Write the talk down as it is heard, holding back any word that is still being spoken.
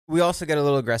We also get a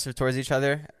little aggressive towards each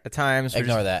other at times.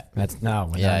 Ignore that. That's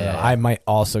no. Yeah. I might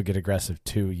also get aggressive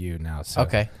to you now. So.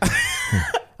 Okay.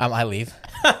 I leave.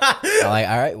 I'm like,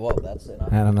 all right, well, that's it. I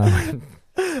don't know.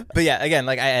 But yeah, again,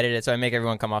 like I edit it, so I make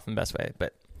everyone come off in the best way.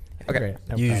 But okay. Great.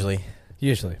 No Usually. problem.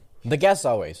 Usually. The guests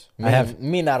always.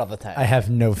 Me not all the time. I have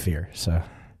no fear. So.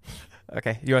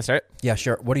 Okay, you want to start? Yeah,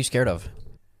 sure. What are you scared of?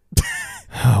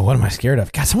 Oh, what am I scared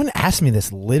of? God, someone asked me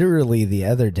this literally the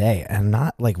other day, and I'm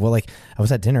not like, well, like I was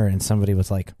at dinner and somebody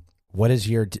was like, "What is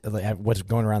your what's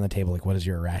going around the table? Like, what is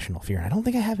your irrational fear?" And I don't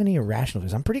think I have any irrational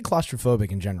fears. I'm pretty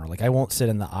claustrophobic in general. Like, I won't sit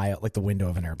in the aisle, like the window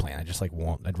of an airplane. I just like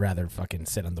won't. I'd rather fucking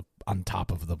sit on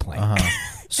top of the plane.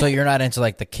 So you're not into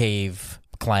like the cave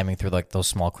climbing through like those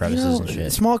small crevices and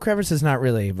shit. Small crevices, not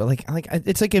really, but like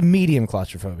it's like a medium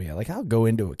claustrophobia. Like I'll go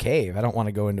into a cave. I don't want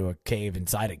to go into a cave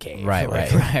inside a cave. Right.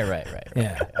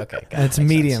 Yeah. Okay. And it's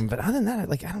medium, but other than that,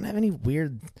 like I don't have any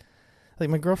weird.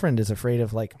 Like my girlfriend is afraid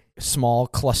of like small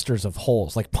clusters of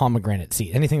holes, like pomegranate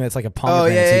seed. Anything that's like a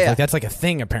pomegranate seed, like that's like a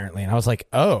thing apparently. And I was like,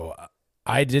 oh,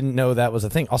 I didn't know that was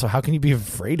a thing. Also, how can you be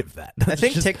afraid of that? I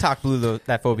think TikTok blew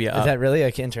that phobia up. Is that really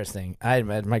like interesting?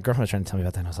 My girlfriend was trying to tell me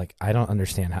about that, and I was like, I don't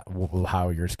understand how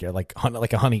you're scared. Like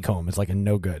a honeycomb is like a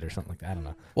no good or something like that. I don't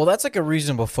know. Well, that's like a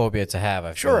reasonable phobia to have.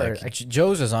 I feel like.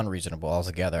 Joe's is unreasonable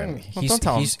altogether. Well, don't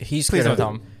tell him. He's Please scared don't of. tell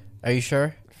him. Are you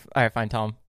sure? All right, fine, tell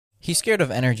him. He's scared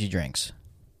of energy drinks.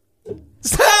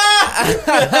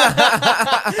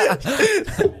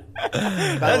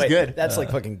 That's good. That's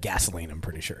like fucking gasoline, I'm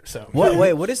pretty sure. So What?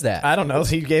 Wait, what is that? I don't know.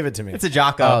 He gave it to me. It's a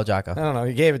Jocko. Oh, Jocko. I don't know.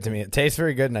 He gave it to me. It tastes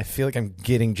very good, and I feel like I'm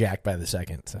getting jacked by the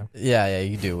second. So Yeah,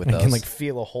 you do with I those. can like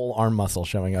feel a whole arm muscle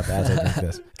showing up as I drink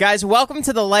this. Guys, welcome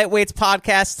to the Lightweights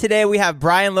podcast. Today we have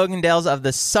Brian Logandales of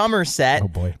the Somerset. Oh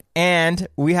boy, And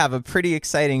we have a pretty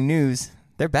exciting news.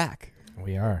 They're back.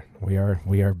 we are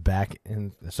back.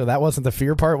 And so that wasn't the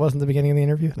fear part. Wasn't the beginning of the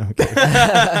interview. No, okay.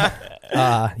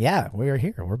 Yeah, we are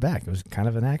here. We're back. It was kind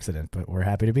of an accident, but we're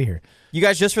happy to be here. You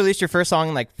guys just released your first song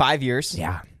in like 5 years.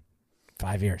 Yeah,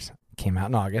 5 years. Came out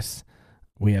in August.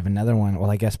 We have another one. Well,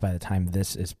 I guess by the time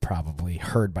this is probably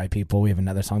heard by people, we have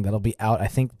another song that'll be out. I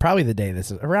think probably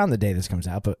around the day this comes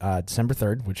out, but December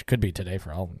 3rd, which could be today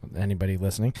for anybody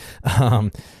listening.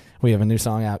 We have a new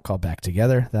song out called Back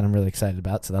Together that I'm really excited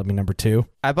about. So that'll be number 2.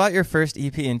 I bought your first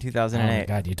EP in Oh 2008. my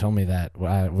God, you told me that.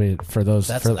 For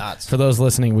those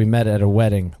listening, we met at a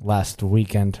wedding last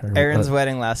weekend. Aaron's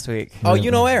wedding last week. Oh, you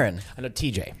know Aaron. I know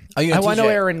TJ. Oh, you know I know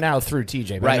TJ. Aaron now through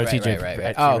TJ. But I know TJ.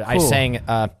 Right. Oh, cool.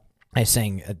 I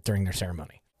sang during their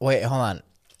ceremony. Wait, hold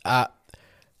on.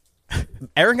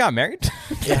 Aaron got married?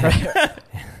 Yeah, right.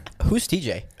 Who's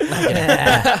TJ?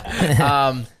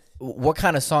 What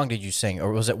kind of song did you sing?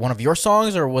 Or was it one of your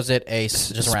songs, or was it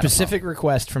just a random specific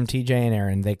request from TJ and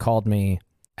Aaron? They called me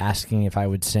asking if I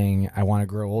would sing "I Want to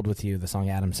Grow Old with You," the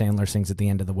song Adam Sandler sings at the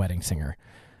end of The Wedding Singer.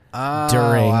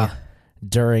 During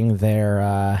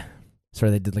their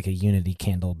they did like a unity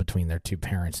candle between their two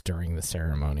parents during the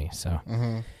ceremony. So,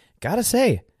 gotta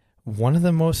say, one of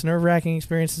the most nerve-wracking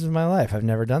experiences of my life. I've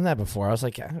never done that before. I was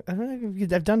like,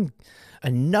 I've done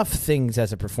enough things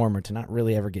as a performer to not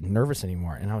really ever get nervous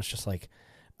anymore. And I was just like,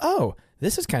 oh,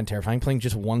 this is kind of terrifying. Playing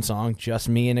just one song, just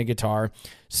me and a guitar.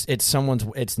 It's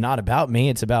not about me.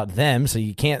 It's about them. So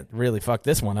you can't really fuck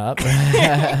this one up.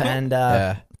 And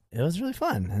it was really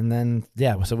fun. And then,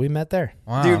 so we met there.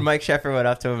 Wow. Dude, Mike Sheffer went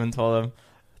up to him and told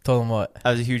him what? I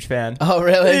was a huge fan. Oh,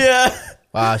 really? Yeah.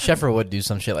 Wow, Sheffer would do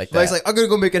some shit like that. Mike's like, I'm going to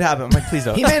go make it happen. I'm like, please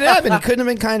don't. He made it happen. He couldn't have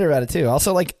been kinder about it, too.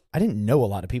 Also, like, I didn't know a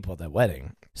lot of people at that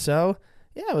wedding. So,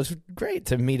 yeah, it was great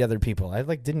to meet other people. I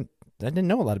didn't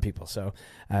know a lot of people. So,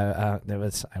 I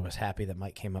was happy that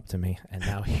Mike came up to me. And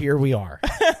now here we are.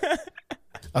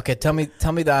 Okay, tell me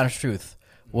the honest truth.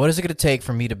 What is it going to take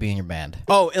for me to be in your band?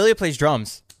 Oh, Ilya plays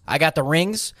drums. I got the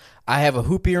rings. I have a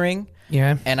hoop earring.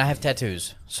 Yeah. And I have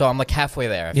tattoos. So I'm like halfway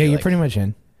there. Yeah, you're pretty much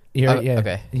in.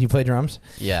 Okay. You play drums?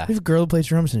 Yeah. We have a girl who plays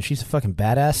drums, and she's a fucking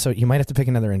badass, so you might have to pick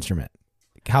another instrument.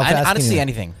 How fast honestly, can you...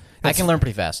 anything. I can learn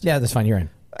pretty fast. Yeah, that's fine. You're in.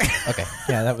 Okay.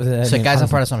 Yeah, that was So, guys, I'm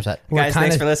part of Somerset. Guys,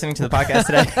 thanks for listening to the podcast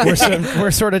today.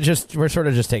 We're sort of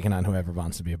just taking on whoever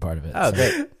wants to be a part of it. Oh,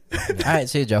 great. All right,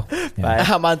 see you, Joe. Bye.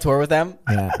 I'm on tour with them.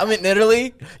 Yeah. I'm in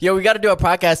Italy. Yo, we got to do a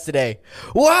podcast today.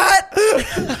 What?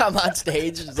 I'm on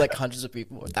stage. There's like hundreds of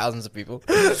people, or thousands of people.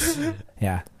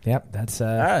 Yeah. Yep. That's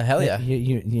hell yeah.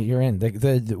 You're in.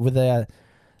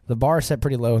 The bar is set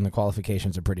pretty low and the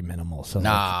qualifications are pretty minimal. So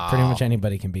like, pretty much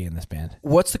anybody can be in this band.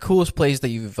 What's the coolest place that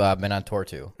you've been on tour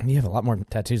to? You have a lot more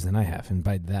tattoos than I have, and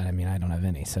by that I mean I don't have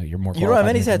any. So you're more. You don't have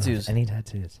any qualified tattoos? Any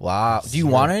tattoos? Wow. Do you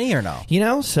want any or no? You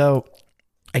know, so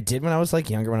I did when I was like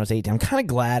younger, when I was 18. I'm kind of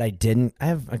glad I didn't. I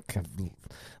have a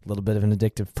a little bit of an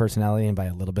addictive personality, and by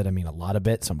a little bit, I mean a lot of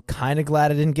bit. So I'm kind of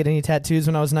glad I didn't get any tattoos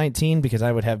when I was 19 because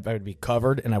I would be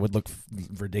covered and I would look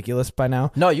ridiculous by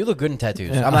now. No, you look good in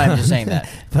tattoos. I'm not even just saying that.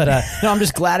 But no, I'm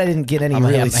just glad I didn't get any I'm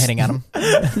really. hitting at him.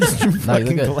 No, you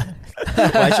look good.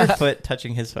 Why is your foot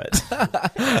touching his foot?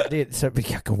 Dude, so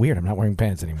weird. I'm not wearing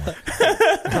pants anymore.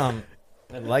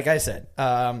 And like I said,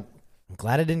 I'm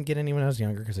glad I didn't get any when I was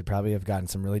younger because I'd probably have gotten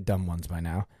some really dumb ones by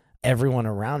now. Everyone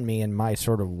around me in my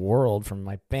sort of world, from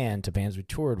my band to bands we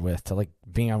toured with to like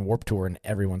being on Warped Tour and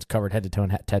everyone's covered head to toe in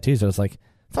tattoos, I was like,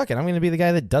 fuck it, I'm going to be the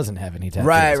guy that doesn't have any tattoos.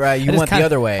 Right. You went the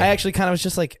other way. I actually kind of was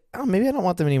just like, oh, maybe I don't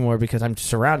want them anymore because I'm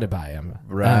surrounded by them.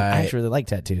 Right. I actually really like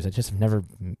tattoos. I just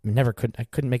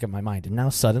couldn't make up my mind. And now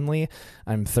suddenly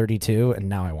I'm 32 and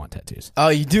now I want tattoos. Oh,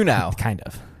 you do now? Kind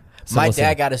of. So My we'll see.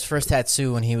 dad got his first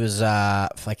tattoo when he was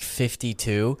like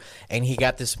 52, and he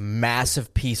got this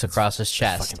massive piece across his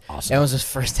chest. fucking awesome. It was his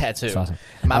first tattoo. That's awesome.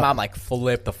 My mom like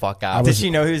flipped the fuck out. Did she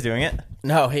know he was doing it?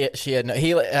 No, she had no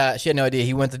idea.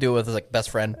 He went to do it with his like best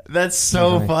friend. That's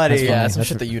so That's funny. funny. Yeah, that's some That's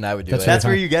shit that you and I would do. that's eh? That's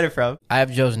where you get it from. I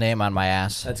have Joe's name on my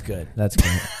ass. That's good. That's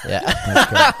good. Yeah,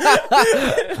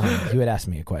 That's good. You had asked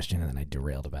me a question and then I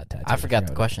derailed about tattoos. I forgot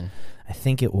the question. I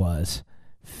think it was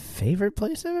favorite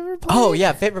place I've ever played. Oh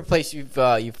yeah, favorite place you've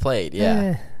played.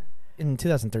 Yeah. In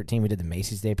 2013, we did the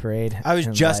Macy's Day Parade. I was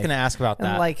and, just like, going to ask about and,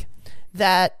 that. like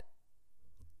that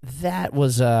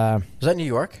was Was that New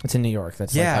York? it's in New York.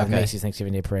 That's Yeah, like the okay. Macy's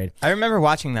Thanksgiving Day Parade. I remember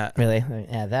watching that. Really?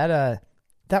 Yeah,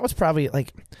 that was probably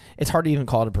like, it's hard to even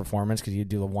call it a performance because you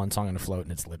do the one song on a float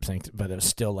and it's lip synced, but it was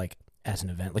still like as an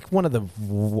event, like one of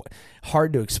the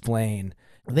hard to explain.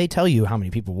 They tell you how many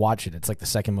people watch it. It's like the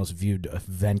second most viewed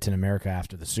event in America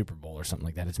after the Super Bowl or something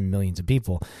like that. It's millions of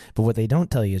people. But what they don't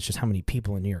tell you is just how many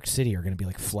people in New York City are going to be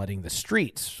like flooding the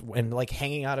streets and like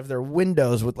hanging out of their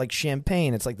windows with like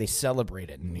champagne. It's like they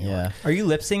celebrate it in New York. Yeah. Are you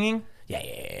lip singing?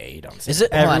 Yeah, you don't see Is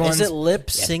it? Hold on, is Everyone's- it lip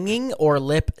singing or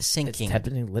lip It's syncing?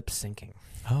 technically lip syncing.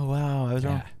 Oh, wow. I was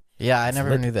wrong. Yeah, I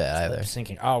never knew that either. Lip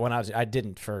syncing. Oh, when I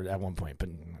didn't for at one point, but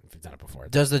I've done it before.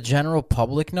 Does the general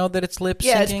public know that it's lip syncing?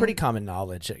 Yeah, it's pretty common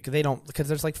knowledge. They don't, because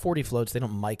there's like 40 floats. They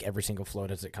don't mic every single float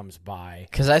as it comes by.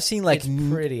 Because I've seen like It's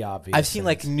pretty obvious. I've seen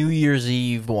like New Year's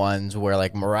Eve ones where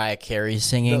like Mariah Carey's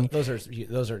singing. Those are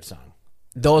sung.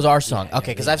 Those are sung. Yeah,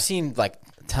 Okay, because yeah. I've seen like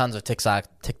tons of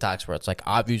TikToks where it's like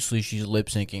obviously she's lip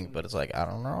syncing, but it's like I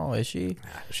don't know, is she?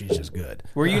 She's just good.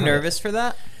 Were you nervous for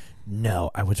that? No,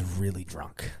 I was really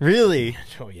drunk. Really?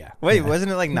 Oh yeah. Wait, Yeah.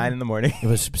 wasn't it like 9 in the morning? It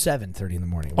was 7:30 in the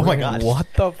morning. Oh my We're gonna- gosh. What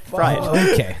the fuck? Right.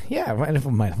 Okay. Yeah.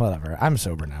 Whatever. I'm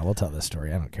sober now. We'll tell this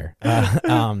story. I don't care.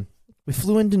 We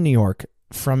flew into New York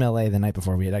from LA the night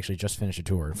before. We had actually just finished a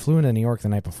tour. Flew into New York the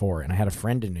night before, and I had a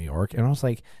friend in New York, and I was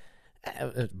like,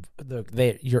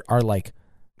 our like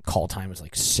call time was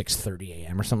like 6:30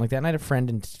 a.m. or something like that. And I had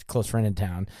a close friend in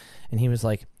town, and he was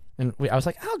like, I was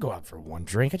like, I'll go out for one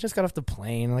drink. I just got off the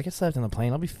plane. Like I slept on the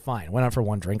plane. I'll be fine. Went out for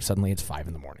one drink. Suddenly it's 5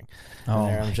 a.m. Oh,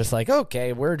 And I'm just like,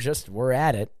 okay, we're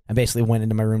at it. I basically went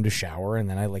into my room to shower, and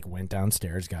then I like went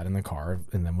downstairs, got in the car,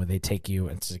 and then when they take you,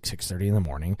 it's like 6:30 in the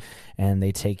morning, and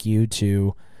they take you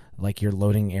to like your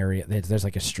loading area. There's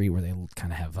like a street where they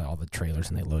kind of have all the trailers,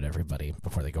 and they load everybody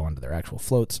before they go onto their actual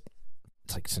floats.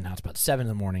 It's like, so now it's about 7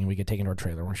 a.m. We get taken to our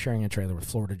trailer. We're sharing a trailer with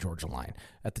Florida Georgia Line.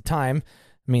 At the time,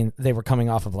 I mean, they were coming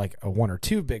off of like a one or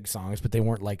two big songs, but they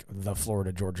weren't like the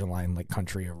Florida Georgia Line, like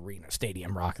country arena,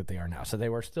 stadium rock that they are now. So they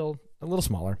were still a little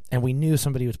smaller. And we knew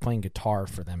somebody was playing guitar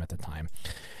for them at the time.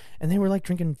 And they were like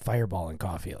drinking Fireball and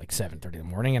coffee at like 7:30 in the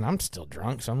morning. And I'm still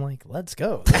drunk. So I'm like, let's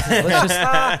go. Let's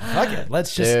just, fuck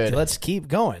it. Let's keep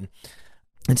going.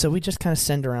 And so we just kind of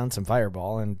send around some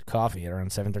Fireball and coffee at around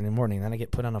 7:30 in the morning. And then I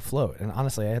get put on a float. And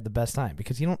honestly, I had the best time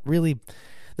because you don't really,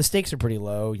 the stakes are pretty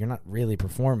low. You're not really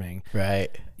performing. right.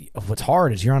 What's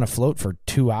hard is you're on a float for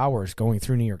 2 hours going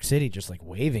through New York City, just like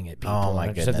waving at people. Oh, my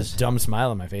and I just have this goodness. dumb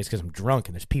smile on my face because I'm drunk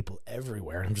and there's people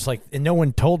everywhere. And I'm just like, and no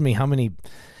one told me how many.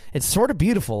 It's sort of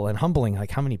beautiful and humbling,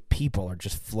 like how many people are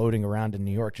just floating around in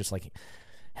New York, just like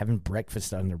having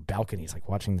breakfast on their balconies, like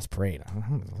watching this parade.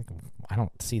 I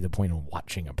don't see the point of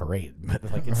watching a parade, but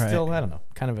like it's Right. still, I don't know,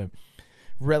 kind of a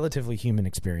relatively human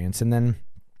experience. And then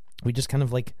we just kind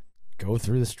of like go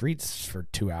through the streets for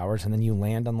 2 hours, and then you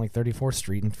land on like 34th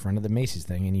Street in front of the Macy's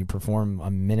thing, and you perform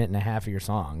a minute and a half of your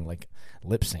song, like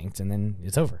lip synced, and then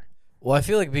it's over. Well, I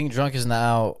feel like being drunk is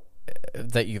now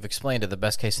that you've explained it the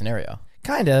best case scenario.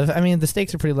 Kind of. I mean, the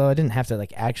stakes are pretty low. I didn't have to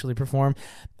like actually perform.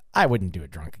 I wouldn't do it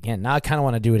drunk again. Now I kind of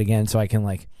want to do it again so I can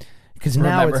like, because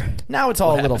now it's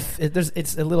all a little.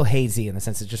 It's a little hazy in the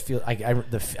sense it just feels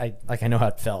I know how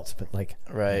it felt, but like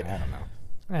Right. I don't know.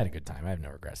 I had a good time. I have no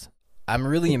regrets. I'm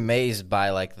really amazed by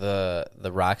like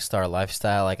the rock star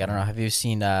lifestyle. Like I don't know, have you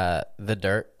seen The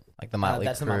Dirt? Like the Motley Crue?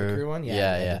 That's the Motley Crue one?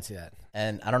 Yeah. I did see that.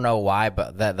 And I don't know why,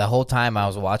 but the whole time I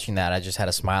was watching that, I just had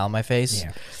a smile on my face.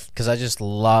 Yeah. Because I just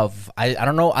love, I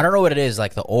don't know what it is,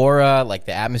 like the aura, like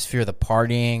the atmosphere, the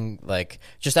partying, like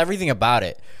just everything about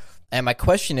it. And my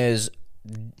question is,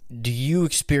 do you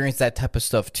experience that type of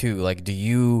stuff too? Like,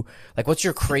 what's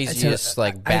your craziest,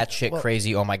 like, batshit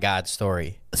crazy, oh my God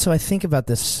story? So I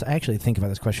actually think about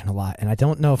this question a lot, and I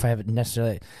don't know if I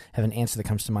necessarily have an answer that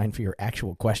comes to mind for your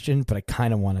actual question, but I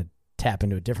kind of want to tap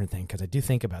into a different thing because I do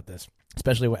think about this,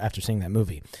 especially after seeing that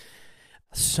movie.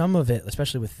 Some of it,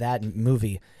 especially with that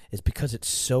movie, is because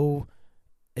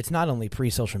it's not only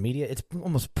pre-social media, it's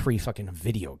almost pre-fucking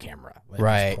video camera at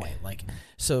this point. Like,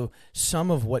 so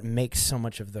some of what makes so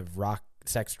much of the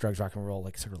sex, drugs, rock and roll,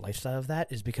 like sort of lifestyle of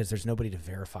that is because there's nobody to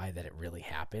verify that it really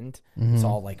happened. Mm-hmm. It's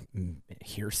all like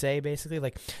hearsay, basically.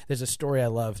 Like, there's a story I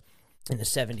love in the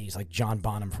 70s, like John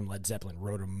Bonham from Led Zeppelin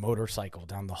rode a motorcycle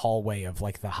down the hallway of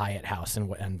like the Hyatt House and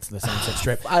the Sunset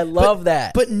Strip. I love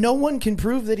that. But no one can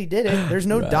prove that he did it. There's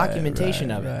no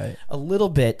documentation of it. A little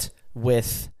bit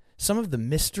with some of the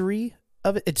mystery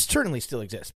of it. It certainly still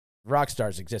exists. Rock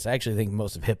stars exist. I actually think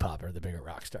most of hip hop are the bigger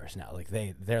rock stars now. Like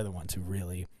they're the ones who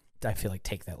really, I feel like,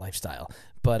 take that lifestyle.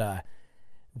 But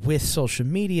with social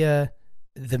media,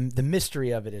 the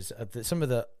mystery of it is some of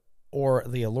the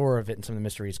allure of it, and some of the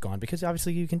mystery is gone because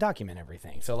obviously you can document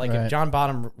everything. So like if John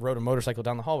Bonham rode a motorcycle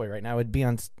down the hallway right now, it'd be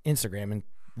on Instagram and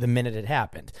the minute it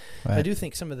happened. Right. I do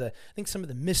think some of the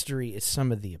mystery is some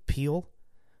of the appeal,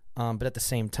 but at the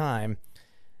same time,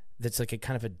 that's like a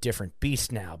kind of a different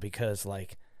beast now because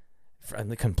like from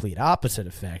the complete opposite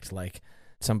effect, like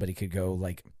somebody could go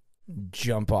like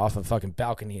jump off a fucking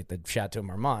balcony at the Chateau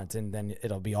Marmont and then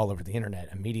it'll be all over the internet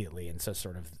immediately, and so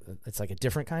sort of it's like a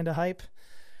different kind of hype.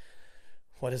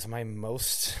 What is my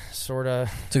most sort of...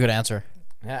 It's a good answer.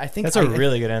 I think that's a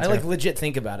really good answer. I like legit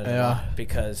think about it a lot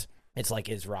because it's like,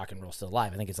 is rock and roll still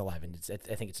alive? I think it's alive, and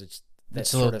I think it's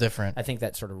a little different. I think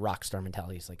that sort of rock star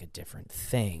mentality is like a different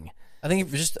thing. I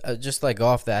think just like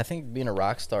off that, I think being a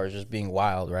rock star is just being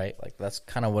wild, right? Like that's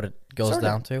kind of what it goes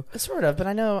down to. Sort of, but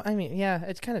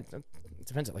it's kind of it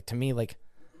depends. Like to me, like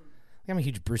I'm a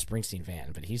huge Bruce Springsteen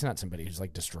fan, but he's not somebody who's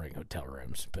like destroying hotel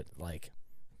rooms, but like.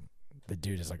 The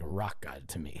dude is like a rock god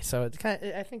to me. So it's kind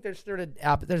of, I think there's sort of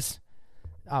there's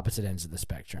opposite ends of the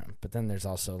spectrum. But then there's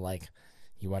also like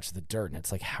you watch The Dirt and it's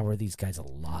like, how are these guys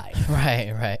alive?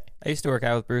 Right. I used to work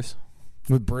out with Bruce.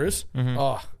 With Bruce? Mm-hmm.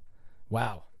 Oh,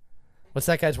 wow. What's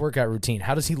that guy's workout routine?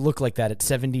 How does he look like that at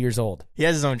 70 years old? He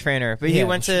has his own trainer, but he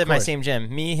went to my same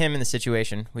gym. Me, him, and the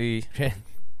Situation. We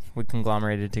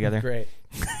conglomerated together. Great.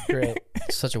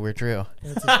 Such a weird trio.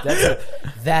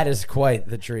 That is quite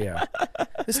the trio.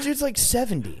 This dude's like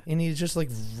 70, and he's just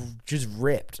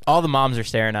ripped. All the moms are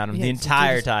staring at him the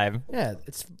entire time. Yeah,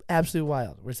 it's absolutely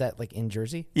wild. Was that like in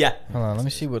Jersey? Yeah. Hold on, let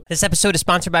me see what... This episode is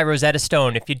sponsored by Rosetta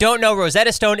Stone. If you don't know,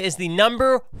 Rosetta Stone is the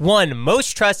 #1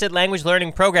 most trusted language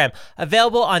learning program,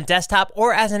 available on desktop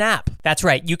or as an app. That's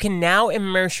right, you can now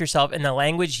immerse yourself in the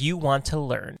language you want to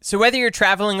learn. So whether you're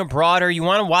traveling abroad or you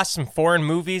want to watch some foreign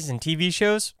movies and TV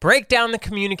shows, break down the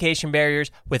communication barriers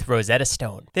with Rosetta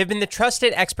Stone. They've been the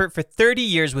trusted expert for 30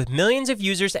 years with millions of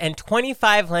users and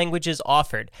 25 languages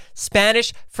offered.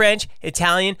 Spanish, French,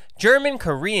 Italian, German,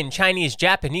 Korean, Chinese,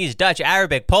 Japanese, Dutch,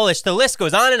 Arabic, Polish, the list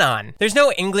goes on and on. There's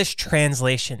no English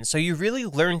translation, so you really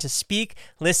learn to speak,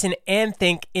 listen, and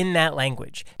think in that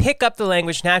language. Pick up the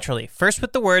language naturally, first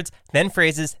with the words, then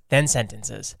phrases, then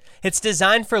sentences. It's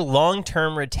designed for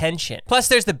long-term retention. Plus,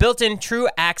 there's the built-in True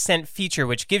Accent feature,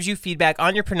 which gives you feedback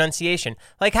on your pronunciation,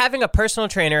 like having a personal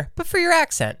trainer, but for your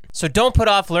accent. So don't put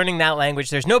off learning that language.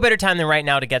 There's no better time than right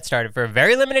now to get started. For a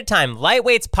very limited time,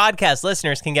 Lightweight's podcast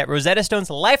listeners can get Rosetta Stone's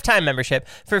lifetime membership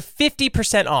for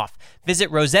 50% off.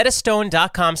 Visit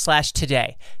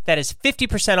rosettastone.com/today. That is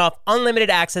 50% off unlimited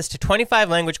access to 25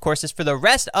 language courses for the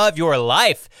rest of your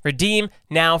life. Redeem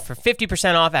now for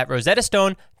 50% off at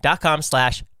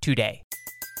rosettastone.com/today.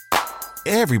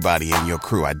 Everybody in your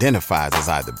crew identifies as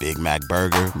either Big Mac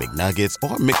Burger, McNuggets,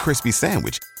 or McCrispy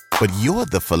Sandwich. But you're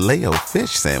the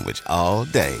Filet-O-Fish Sandwich all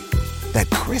day. That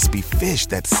crispy fish,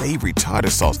 that savory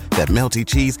tartar sauce, that melty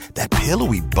cheese, that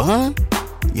pillowy bun.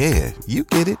 Yeah, you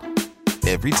get it.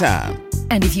 Every time.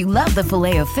 And if you love the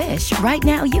Filet-O-Fish, right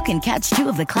now you can catch 2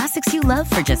 of the classics you love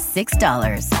for just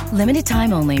 $6. Limited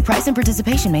time only. Price and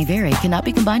participation may vary. Cannot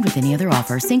be combined with any other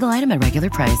offer. Single item at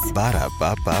regular price.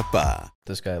 Ba-da-ba-ba-ba.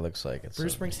 This guy looks like it's...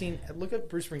 Bruce Springsteen. Look at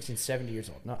Bruce Springsteen, 70 years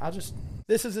old. No,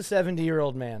 this is a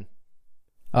 70-year-old man.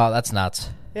 Oh, that's nuts.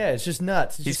 Yeah, it's just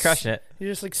nuts. He's crushing it. He's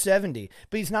just like 70.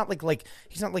 But he's not like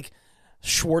he's not like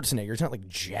Schwarzenegger. He's not like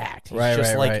jacked. He's Right,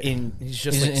 just right, like right. he's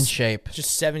just He's like in shape.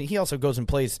 Just 70. He also goes and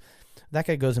plays. That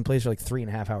guy goes and plays for like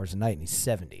 3.5 hours a night, and he's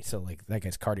 70. So like that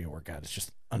guy's cardio workout is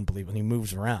just unbelievable. He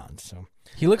moves around. So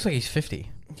He looks like he's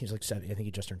 50. he's like 70. I think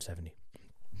he just turned 70.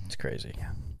 It's crazy.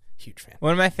 Yeah, huge fan.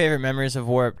 One of my favorite memories of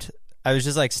Warped, I was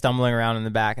just like stumbling around in the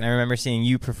back, and I remember seeing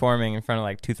you performing in front of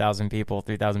like 2,000 people,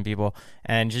 3,000 people,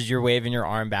 and just you're waving your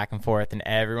arm back and forth, and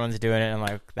everyone's doing it. And I'm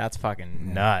like, that's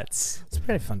fucking nuts. It's a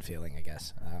pretty fun feeling, I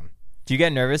guess. Do you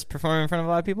get nervous performing in front of a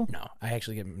lot of people? No, I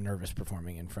actually get nervous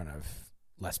performing in front of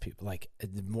less people. Like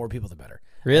the more people, the better.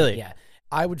 Really? Yeah,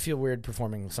 I would feel weird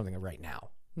performing something right now.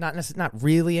 Not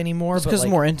really anymore. It's but because like,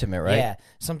 it's more intimate, right? Yeah,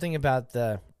 something about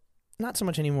not so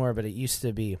much anymore, but it used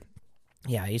to be.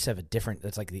 Yeah, I used to have a different.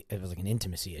 It's like it was like an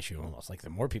intimacy issue almost. Like the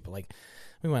more people, like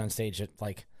we went on stage at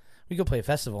like we go play a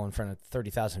festival in front of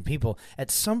 30,000 people.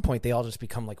 At some point, they all just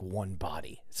become like one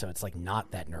body. So it's like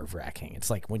not that nerve wracking. It's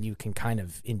like when you can kind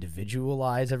of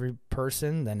individualize every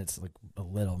person, then it's like a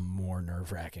little more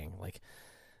nerve wracking. Like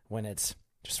when it's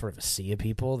just sort of a sea of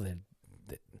people, that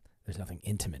there's nothing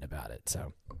intimate about it.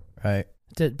 So Right.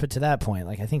 but to that point,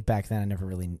 like I think back then I never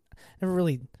really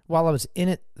while I was in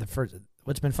it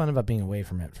what's been fun about being away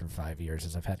from it for 5 years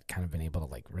is I've had kind of been able to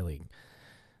like really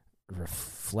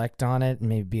reflect on it and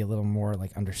maybe be a little more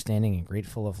like understanding and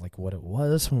grateful of like what it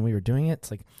was when we were doing it. It's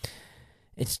like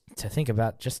it's to think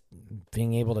about just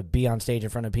being able to be on stage in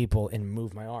front of people and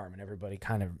move my arm and everybody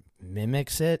kind of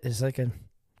mimics it is like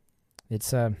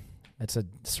it's a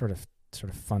sort of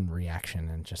fun reaction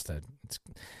and just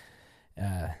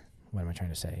what am I trying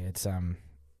to say?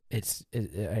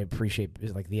 I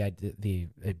appreciate like the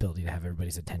ability to have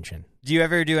everybody's attention. Do you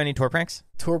ever do any tour pranks?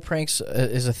 Tour pranks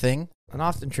is a thing. An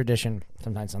often tradition,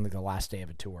 sometimes on like the last day of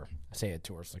a tour. I say a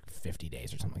tour is like 50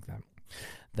 days or something like that.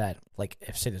 That like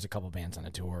if say there's a couple bands on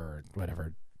a tour or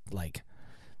whatever, like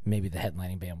maybe the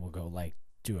headlining band will go like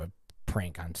do a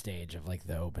prank on stage of like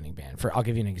the opening band. I'll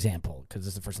give you an example because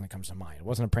this is the first thing that comes to mind. It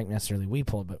wasn't a prank necessarily we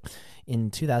pulled, but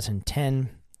in 2010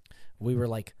 we were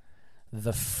like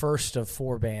the first of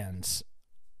 4 bands.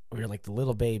 We were like the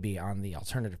Little Baby on the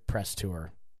Alternative Press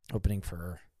tour, opening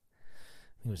for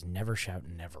I think it was Never Shout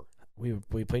Never.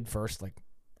 We played first like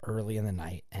early in the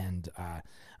night, and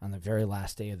on the very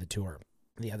last day of the tour,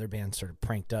 the other band sort of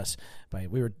pranked us by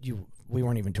we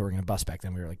weren't even touring in a bus back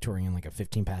then. We were like touring in like a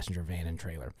 15-passenger van and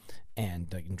trailer,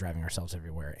 and driving ourselves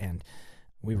everywhere. And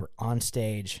we were on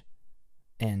stage,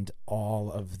 and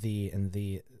all of the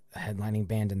headlining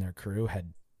band and their crew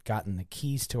had gotten the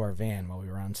keys to our van while we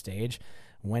were on stage,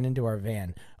 went into our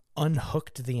van,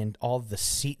 unhooked all the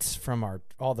seats from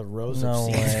all the rows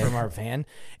of seats from our van,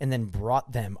 and then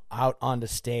brought them out onto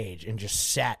stage and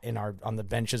just sat on the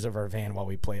benches of our van while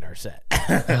we played our set.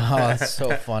 Oh, that's so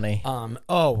funny. I'm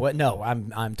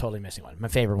totally missing one. My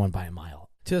favorite one by a mile.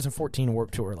 2014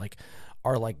 Warped Tour, like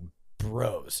our like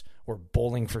bros were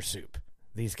Bowling for Soup.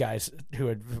 These guys who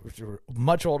were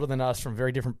much older than us from a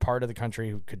very different part of the country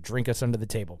who could drink us under the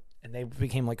table, and they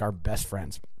became like our best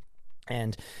friends.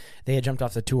 And they had jumped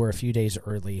off the tour a few days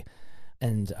early,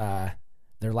 and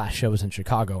their last show was in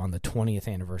Chicago on the 20th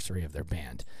anniversary of their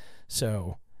band.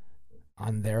 So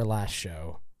on their last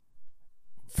show,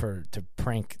 to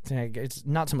prank, it's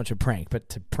not so much a prank, but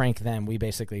to prank them, we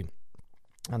basically,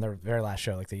 on their very last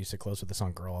show, like they used to close with the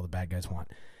song Girl All the Bad Guys Want,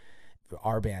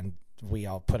 our band, we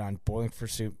all put on Bowling for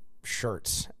Soup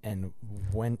shirts and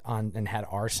went on and had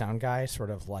our sound guy sort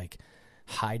of like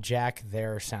hijack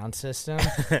their sound system.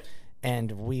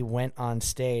 And we went on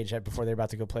stage before they were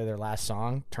about to go play their last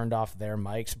song, turned off their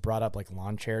mics, brought up like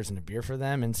lawn chairs and a beer for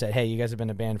them, and said, "Hey, you guys have been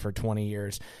a band for 20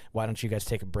 years. Why don't you guys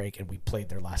take a break?" And we played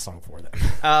their last song for them. Oh,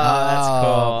 that's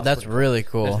cool. That's really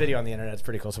cool. There's video on the internet. It's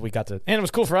pretty cool. So we got to, and it was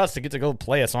cool for us to get to go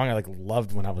play a song I like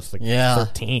loved when I was like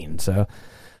 13. So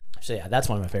yeah, that's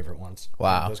one of my favorite ones.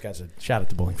 Wow. Those guys, shout out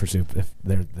to Bowling for Soup. If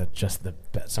they're just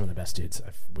some of the best dudes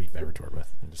we've ever toured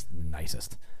with. They're just the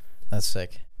nicest. That's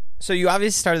sick. So you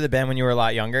obviously started the band when you were a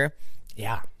lot younger.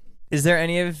 Yeah. Is there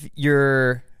any of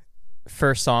your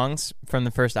first songs from the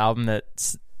first album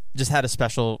that just had a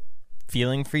special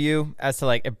feeling for you as to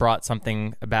like it brought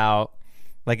something about,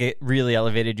 like it really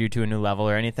elevated you to a new level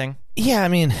or anything? Yeah, I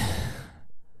mean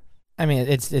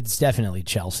it's definitely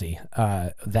Chelsea.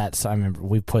 I remember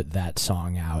we put that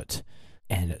song out,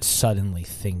 and suddenly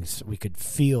we could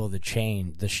feel the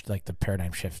change, the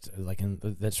paradigm shift, like in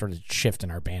that sort of shift in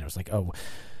our band. It was like,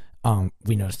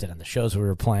 we noticed it on the shows we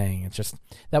were playing. It's just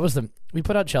we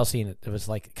put out Chelsea, and it was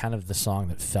like kind of the song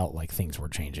that felt like things were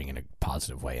changing in a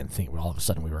positive way, and all of a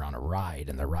sudden we were on a ride,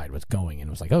 and the ride was going, and it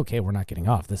was like, okay, we're not getting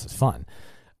off. This is fun.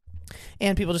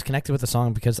 And people just connected with the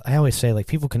song because I always say, like,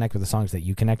 people connect with the songs that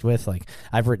you connect with. Like,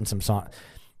 I've written some song,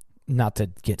 not to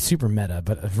get super meta,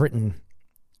 but I've written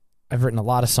a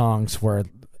lot of songs where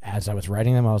as I was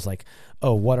writing them, I was like,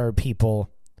 oh, what are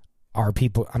people,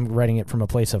 I'm writing it from a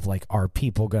place of like, are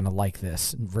people going to like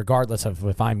this regardless of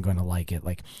if I'm going to like it?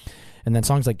 Like, and then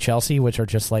songs like Chelsea, which are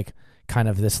just like kind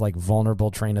of this like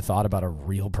vulnerable train of thought about a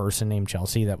real person named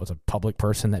Chelsea that was a public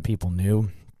person that people knew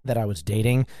that I was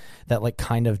dating, that like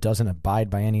kind of doesn't abide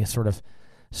by any sort of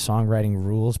songwriting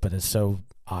rules, but is so,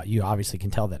 you obviously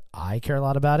can tell that I care a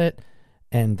lot about it.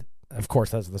 And of course,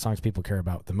 those are the songs people care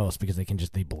about the most because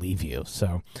they believe you.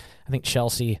 So I think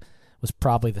Chelsea was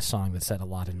probably the song that set a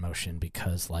lot in motion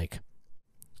because, like,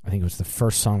 I think it was the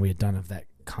first song we had done of that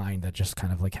kind that just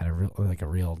kind of like had a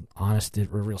real honest, a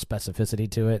real specificity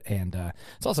to it. And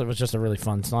it was just a really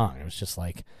fun song. It was just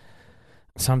like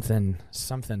something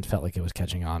felt like it was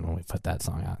catching on when we put that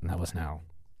song out, and that was now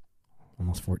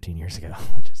almost 14 years ago,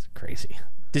 which is crazy.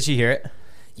 Did she hear it?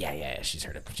 Yeah, she's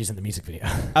heard it. She's in the music video.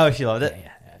 Oh, she loved it?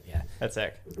 Yeah. That's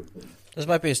sick. This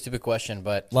might be a stupid question,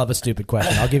 but Love a stupid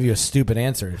question. I'll give you a stupid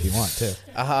answer if you want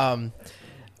to.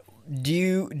 Do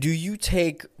you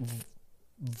take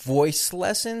voice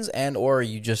lessons or are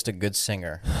you just a good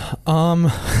singer?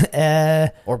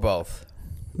 Or both?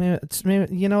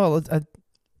 Maybe, you know,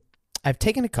 I've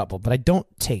taken a couple, but I don't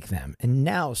take them. And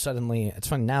now suddenly, it's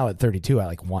fun. Now at 32, I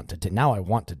like want to. Now I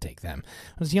want to take them.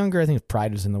 When I was younger, I think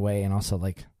pride was in the way, and also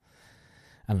like,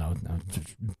 I don't know,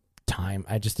 time.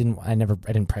 I didn't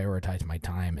prioritize my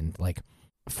time, and like,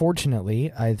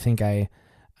 fortunately, I think I'm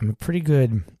pretty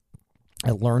good.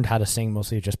 I learned how to sing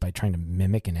mostly just by trying to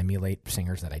mimic and emulate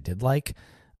singers that I did like.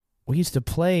 We used to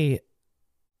play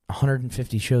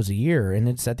 150 shows a year, and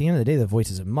it's at the end of the day, the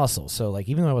voice is a muscle. So like,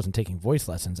 even though I wasn't taking voice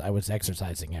lessons, I was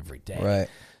exercising every day. Right.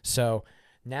 So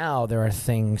now there are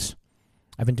things,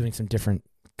 I've been doing some different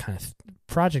kind of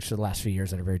projects for the last few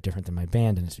years that are very different than my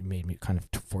band, and it's made me kind of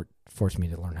forced me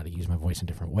to learn how to use my voice in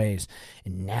different ways.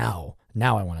 And now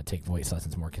I want to take voice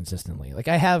lessons more consistently. Like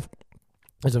I have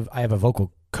a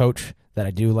vocal coach that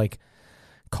I do like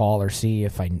call or see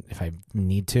if I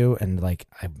need to, and like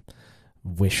I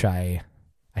wish I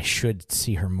should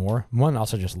see her more. One,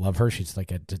 also just love her. She's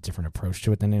like a different approach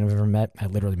to it than I've ever met. I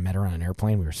literally met her on an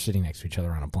airplane. We were sitting next to each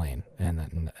other on a plane, and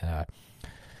then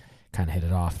kind of hit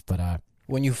it off. But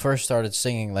when you first started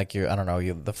singing, like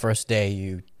the first day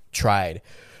you tried,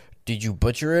 did you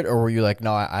butcher it, or were you like,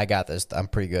 no, I got this, I'm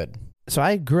pretty good? So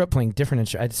I grew up playing different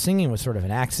instruments. Singing was sort of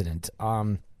an accident.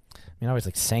 I always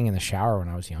like sang in the shower when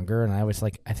I was younger, and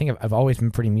I think I've always been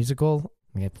pretty musical.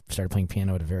 I started playing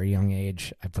piano at a very young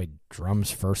age. I played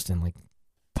drums first in like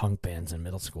punk bands in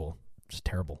middle school. It's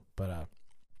terrible, but I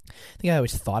think I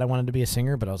always thought I wanted to be a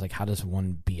singer. But I was like, how does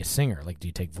one be a singer? Like, do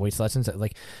you take voice lessons?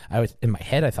 Like, I was in my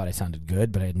head, I thought I sounded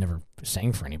good, but I had never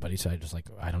sang for anybody, so I just like,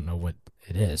 I don't know what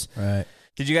it is. Right.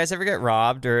 Did you guys ever get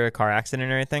robbed or a car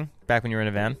accident or anything back when you were in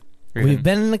a van? We've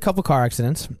been in a couple car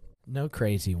accidents. No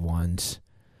crazy ones.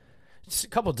 Just a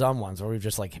couple dumb ones where we've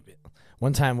just like.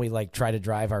 One time we like tried to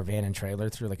drive our van and trailer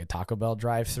through like a Taco Bell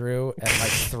drive-through at like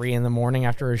 3 a.m.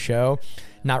 after a show,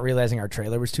 not realizing our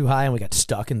trailer was too high, and we got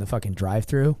stuck in the fucking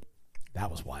drive-through. That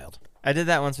was wild. I did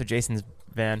that once with Jason's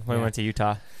van when we went to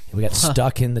Utah. We got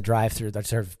stuck in the drive-through.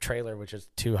 That's our trailer, which is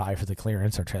too high for the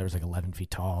clearance. Our trailer was like 11 feet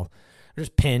tall. We're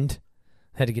just pinned.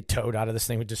 Had to get towed out of this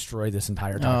thing. We destroyed this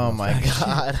entire Taco Bell. Oh my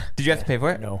God. Did you have to pay for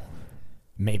it? No.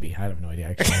 Maybe. I have no idea,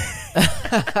 actually.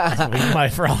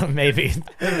 Maybe.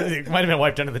 It might have been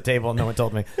wiped under the table and no one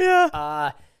told me.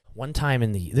 Yeah. One time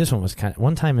in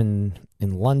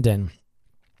London,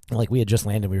 like we had just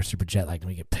landed, we were super jet lagged, and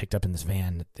we get picked up in this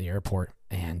van at the airport,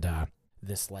 and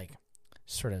this like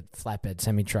sort of flatbed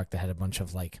semi truck that had a bunch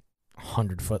of like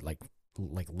 100-foot like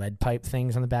lead pipe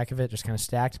things on the back of it, just kind of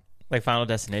stacked. Like Final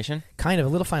Destination? Kind of a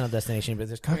little Final Destination, but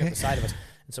there's coming up the side of us.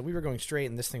 And so we were going straight,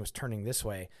 and this thing was turning this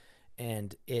way.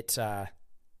 And it, the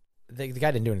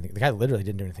guy didn't do anything. The guy literally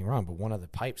didn't do anything wrong, but one of the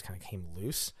pipes kind of came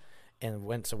loose,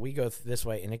 and so we go this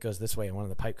way, and it goes this way, and one of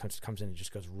the pipe comes in and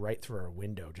just goes right through our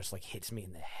window, just like hits me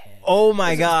in the head. Oh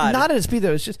my God! Not at a speed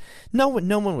though. It's just no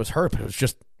one was hurt, but it was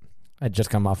just I'd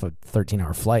just come off a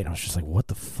 13-hour flight, and I was just like, what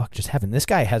the fuck just happened? This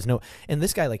guy has no, and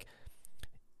this guy like.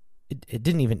 It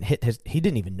didn't even hit his. He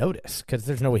didn't even notice because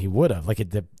there's no way he would have. Like it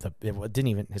didn't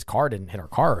even. His car didn't hit our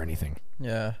car or anything.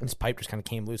 Yeah. And his pipe just kind of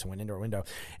came loose and went into our window.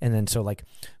 And then so like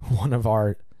one of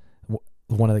the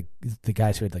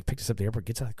guys who had like picked us up at the airport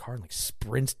gets out of the car and like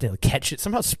sprints to catch it.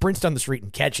 Somehow sprints down the street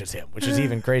and catches him, which is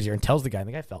even crazier. And tells the guy. And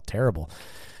the guy felt terrible.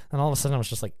 And all of a sudden I was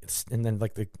just like, and then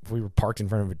like we were parked in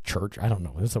front of a church. I don't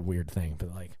know. It was a weird thing,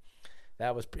 but like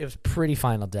it was pretty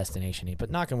Final Destination-y. But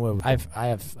knock on wood,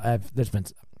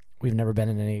 we've never been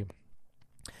in any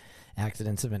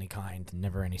accidents of any kind,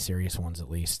 never any serious ones at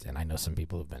least. And I know some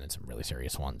people have been in some really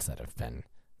serious ones that have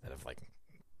like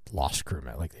lost crew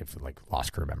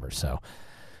members. So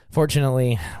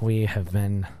fortunately, we have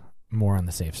been more on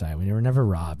the safe side. We were never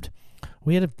robbed.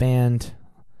 We had a band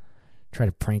try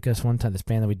to prank us one time. This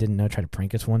band that we didn't know tried to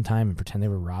prank us one time and pretend they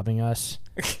were robbing us.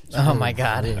 Oh my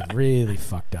God. Really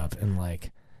fucked up. And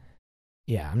like,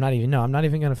 yeah, I'm not even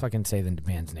going to fucking say the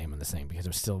band's name on the thing because it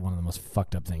was still one of the most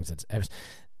fucked up things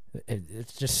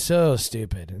it's just so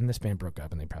stupid. And this band broke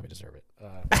up and they probably deserve it.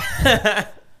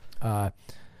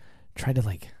 Tried to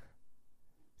like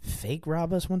fake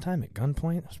rob us one time at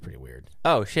gunpoint. It was pretty weird.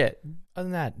 Oh shit. Other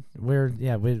than that, we're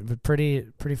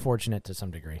pretty fortunate to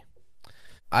some degree.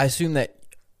 I assume that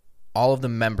all of the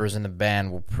members in the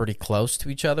band were pretty close to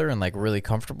each other and like really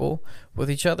comfortable with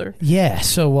each other. Yeah.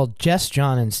 So, Jess,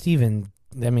 John, and Steven,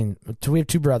 I mean, so we have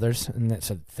two brothers, and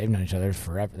so they've known each other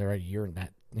forever. They're a year and a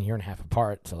half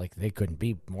apart, so like they couldn't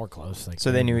be more close. Like,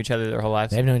 so they knew each other their whole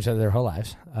lives. They've known each other their whole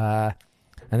lives, and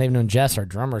they've known Jess, our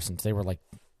drummer, since they were like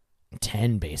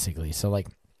 10, basically. So like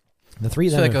the three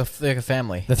of them, like a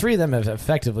family. The three of them have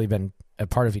effectively been a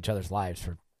part of each other's lives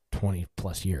for 20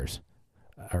 plus years.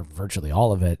 Or virtually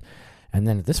all of it. And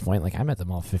then at this point, like I met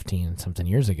them all 15 something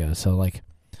years ago. So like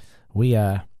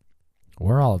we're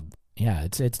all, yeah,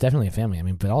 it's definitely a family. I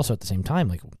mean, but also at the same time,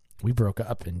 like we broke up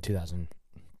at the end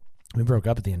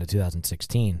of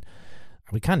 2016.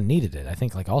 We kind of needed it. I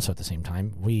think like also at the same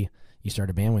time, you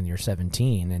start a band when you're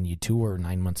 17 and you tour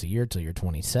 9 months a year till you're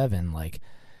 27. Like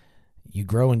you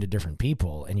grow into different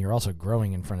people and you're also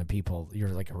growing in front of people. You're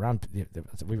like around,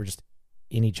 we were just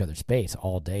in each other's space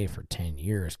all day for 10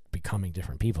 years, becoming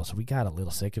different people. So we got a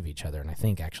little sick of each other. And I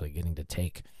think actually getting to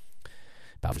take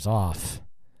about off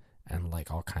and like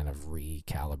all kind of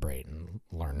recalibrate and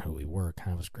learn who we were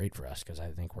kind of was great for us because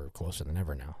I think we're closer than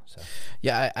ever now. So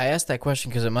yeah, I asked that question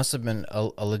because it must have been a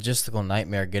logistical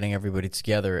nightmare getting everybody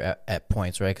together at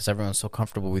points, right? Because everyone's so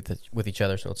comfortable with each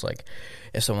other. So it's like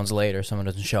if someone's late or someone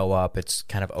doesn't show up, it's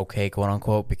kind of okay, quote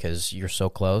unquote, because you're so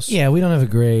close. Yeah, we don't have a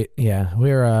great, yes,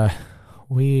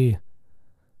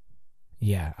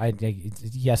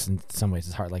 in some ways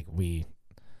it's hard. Like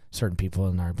certain people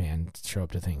in our band show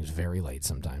up to things very late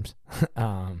sometimes.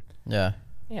 Yeah,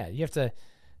 you have to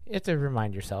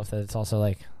remind yourself that it's also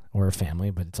like we're a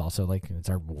family, but it's also like it's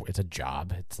a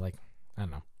job. It's like, I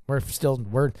don't know. We're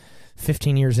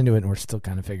 15 years into it and we're still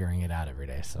kind of figuring it out every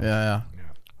day. So yeah,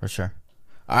 for sure.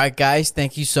 All right, guys,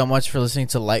 thank you so much for listening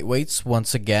to Lightweights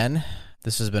once again.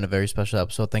 This has been a very special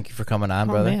episode. Thank you for coming on,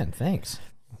 brother. Oh man, thanks.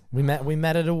 We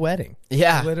met at a wedding.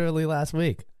 Yeah. Literally last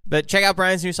week. But check out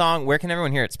Brian's new song. Where can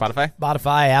everyone hear it?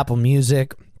 Spotify, Apple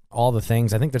Music, all the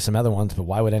things. I think there's some other ones, but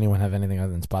why would anyone have anything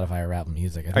other than Spotify or Apple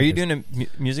Music? Are you doing a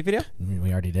music video?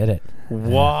 We already did it.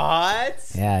 What?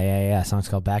 Yeah. Song's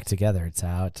called Back Together. It's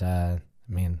out.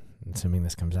 Assuming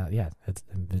this comes out. Yeah,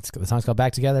 the song's called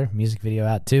Back Together. Music video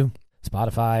out too.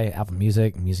 Spotify, Apple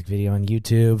Music video on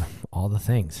YouTube, all the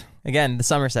things. Again, the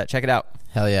Somerset. Check it out.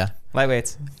 Hell yeah.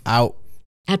 Lightweights. Out.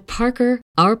 At Parker,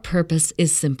 our purpose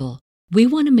is simple. We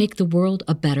want to make the world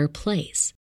a better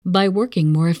place by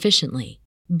working more efficiently,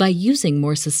 by using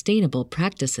more sustainable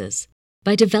practices,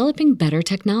 by developing better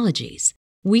technologies.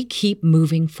 We keep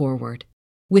moving forward.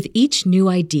 With each new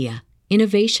idea,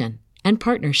 innovation, and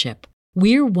partnership,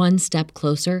 we're one step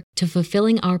closer to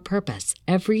fulfilling our purpose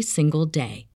every single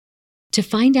day. To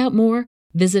find out more,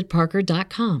 visit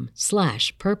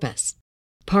parker.com/purpose.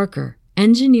 Parker,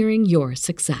 engineering your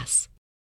success.